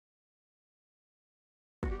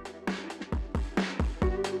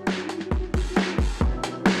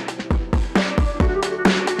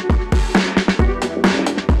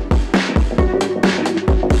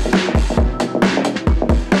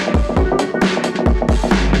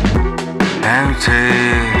Empty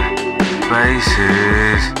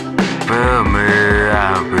spaces fill me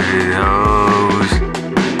up with holes.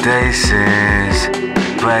 Days,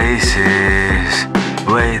 places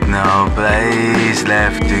with no place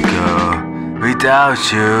left to go. Without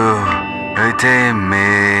you within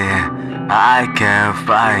me, I can't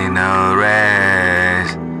find no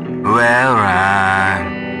rest. Where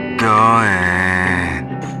I'm going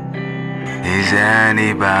is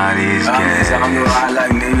anybody's guess. I'm right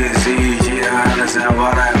like niggas see. She don't understand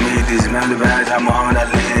what I mean. These melody bags, I'm on that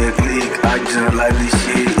leak. I just don't like this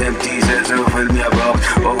shit. Empty sets don't fill me up.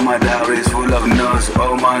 Oh, my diary is full of notes.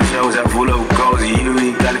 Oh, my shows are full of goals. You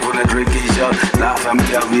ain't California drinking shots. Laugh at me,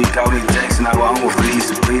 I'll be counting texts. Now I'm with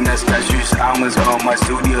these peanuts, cashews, almonds on my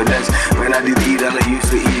studio desk. When I did eat, all I used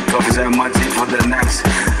to eat coffees and my tea for the next.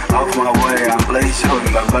 Off my way, I'm playing short.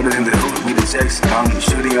 My brother in the hood with the checks. I'm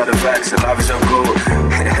shooting out the facts. Life is so cool.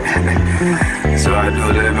 So I do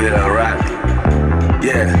a little bit of rap.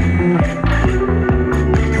 Yeah.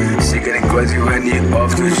 She getting crazy when you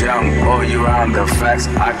off to jump. All you around the facts.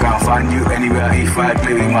 I can't find you anywhere if I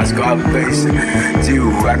clear my scar base.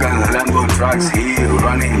 Two, I got Lambo trucks here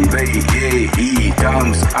running bay. Yeah, he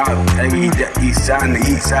comes out every day. He's on the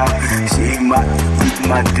east out. She might eat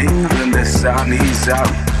my dick when the sun is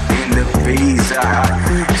out. In the pizza hut.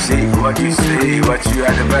 See what you say, what you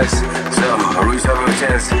are the best. So I reach over your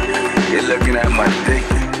chest. You're looking at my dick.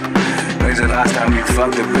 When's the last time you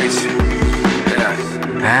fucked a bitch? Yeah.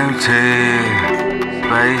 Empty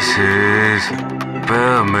spaces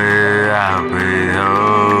fill me up with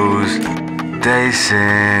holes. Days,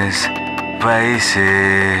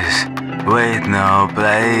 places with no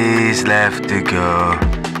place left to go.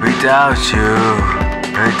 Without you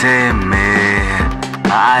within me,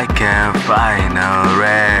 I can't find no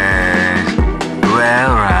rest.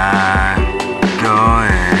 Where I'm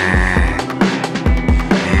going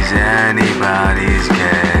is anybody's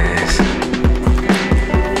guess.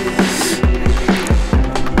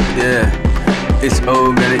 Yeah, it's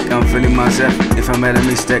organic, I'm feeling myself. If I made a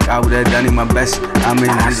mistake, I would have done it my best. I'm in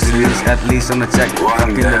his release, at least on the check.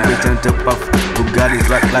 Fucking the bitch on top of Bugatti's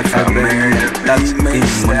rock like I've been in touch.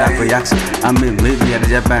 In Monaco yachts, I'm in with me at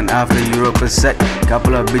Japan after Europe a sec.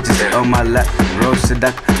 Couple of bitches on my lap, roast a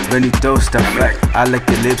duck, when you toast a flat. I like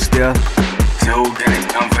your lips, girl. So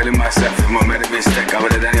organic, I'm feeling myself. If I made a mistake, I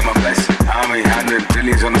would have done it my best. I'm in 100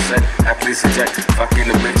 billions on the set, at least a check. Fucking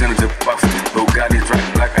the bitch on the puff, Bugatti's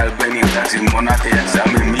rock like Albanian taxi, Monaco yachts.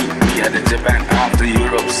 I'm in me at the Japan after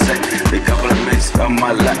Europe set. A couple of bitches on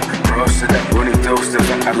my lap, roast a duck, when you toast a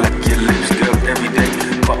flat. I like your lips, girl, every day.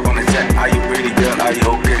 Pop on the chat, are you pretty girl? Are you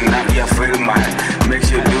okay now? Yeah, feel my hand. Make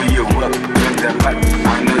sure you do your work, drink that back.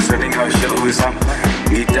 I'm not setting our show with some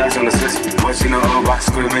guitars on the system. What you know about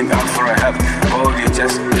screaming out for a help? Hold your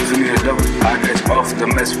chest, if you need a love, I get off the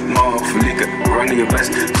mess. More of liquor, running your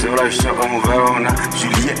best. So I show on Verona,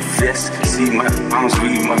 Juliet Fest. See my arms,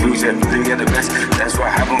 read my views, everything at the best. That's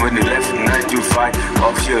what happened when you left 9 to 5.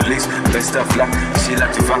 Off your list, best of luck. She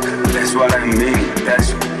like to fuck, that's what I mean.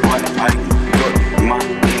 That's what I got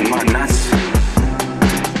my nuts.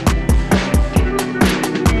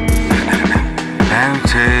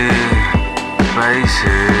 Empty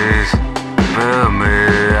spaces fill me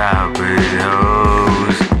up with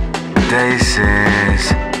holes. Days,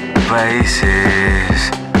 places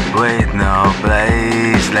with no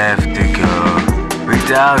place left to go.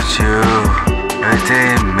 Without you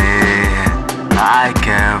within me, I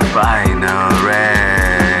can't find no rest.